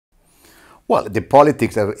Well, the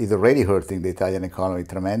politics is already hurting the Italian economy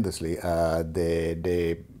tremendously.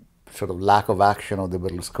 The sort of lack of action of the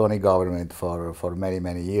Berlusconi government for many,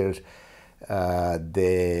 many years,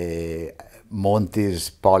 the Monti's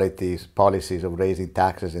policies of raising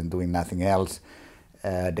taxes and doing nothing else,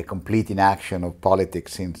 the complete inaction of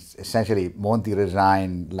politics since essentially Monti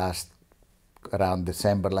resigned around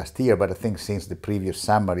December last year, but I think since the previous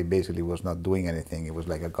summer he basically was not doing anything. It was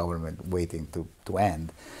like a government waiting to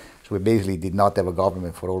end. So we basically did not have a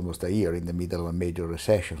government for almost a year in the middle of a major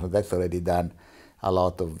recession. So that's already done a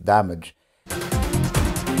lot of damage.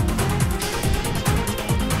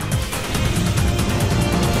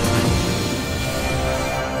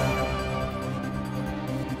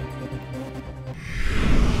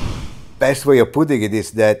 Best way of putting it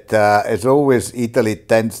is that, as always, Italy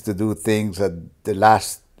tends to do things at the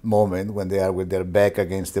last moment when they are with their back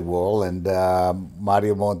against the wall. And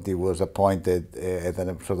Mario Monti was appointed as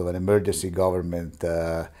sort of an emergency government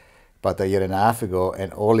about a year and a half ago,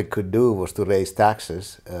 and all it could do was to raise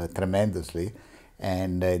taxes tremendously,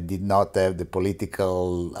 and did not have the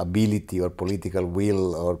political ability or political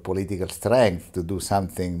will or political strength to do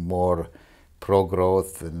something more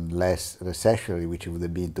pro-growth and less recessionary, which would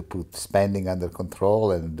have been to put spending under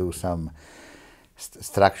control and do some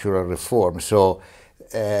structural reform. So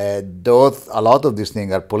a lot of these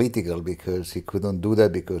things are political, because he couldn't do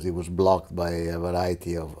that because he was blocked by a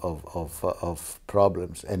variety of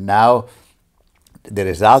problems. And now the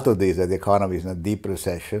result of this is that the economy is in a deep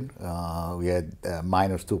recession. We had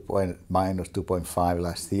minus 2.5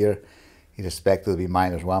 last year. It's expected to be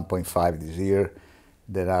minus 1.5 this year.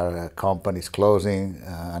 There are companies closing,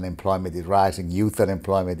 unemployment is rising, youth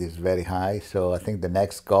unemployment is very high. So I think the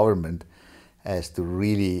next government has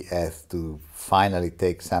to finally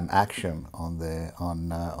take some action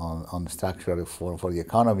on structural reform for the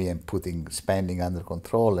economy, and putting spending under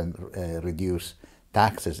control, and reduce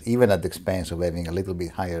taxes, even at the expense of having a little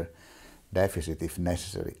bit higher deficit if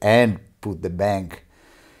necessary, and put the bank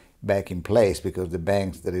back in place, because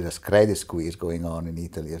there is a credit squeeze going on in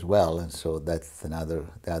Italy as well, and so that's the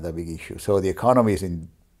other big issue. So the economy is in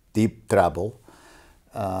deep trouble.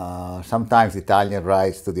 Sometimes Italians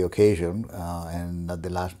rise to the occasion, and at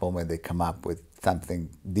the last moment they come up with something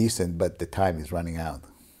decent, but the time is running out.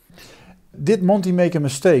 Did Monti make a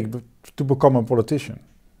mistake to become a politician?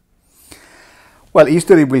 Well,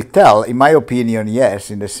 history will tell. In my opinion,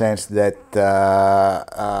 yes, in the sense that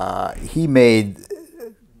he made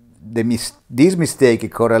this mistake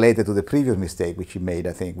correlated to the previous mistake which he made,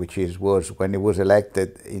 I think, which was when he was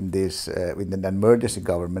elected in an emergency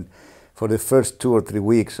government. For the first 2 or 3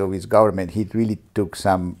 weeks of his government, he really took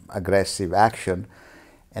some aggressive action,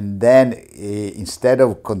 and then instead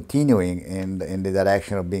of continuing in the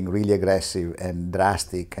direction of being really aggressive and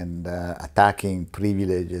drastic and attacking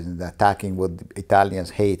privileges and attacking what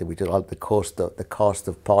Italians hate, which is all the cost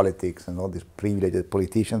of politics and all these privileged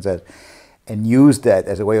politicians have, and use that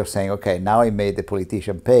as a way of saying, okay, now I made the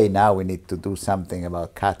politician pay, now we need to do something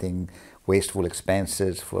about cutting wasteful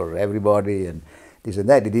expenses for everybody and this and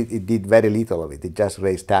that. It did very little of it. It just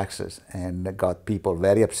raised taxes and got people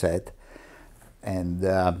very upset. And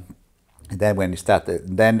then when he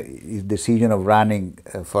started, then his decision of running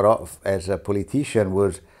as a politician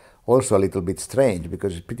was also a little bit strange,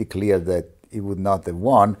 because it's pretty clear that he would not have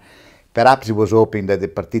won. Perhaps he was hoping that the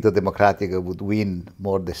Partito Democratico would win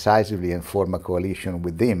more decisively and form a coalition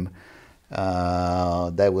with him.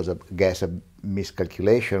 That was, I guess, a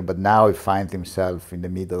miscalculation, but now he finds himself in the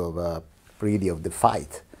middle of really of the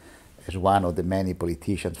fight as one of the many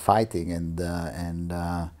politicians fighting, and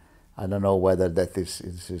I don't know whether that is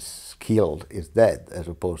skilled, is dead, as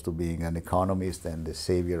opposed to being an economist and the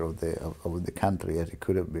savior of the country as he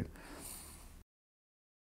could have been.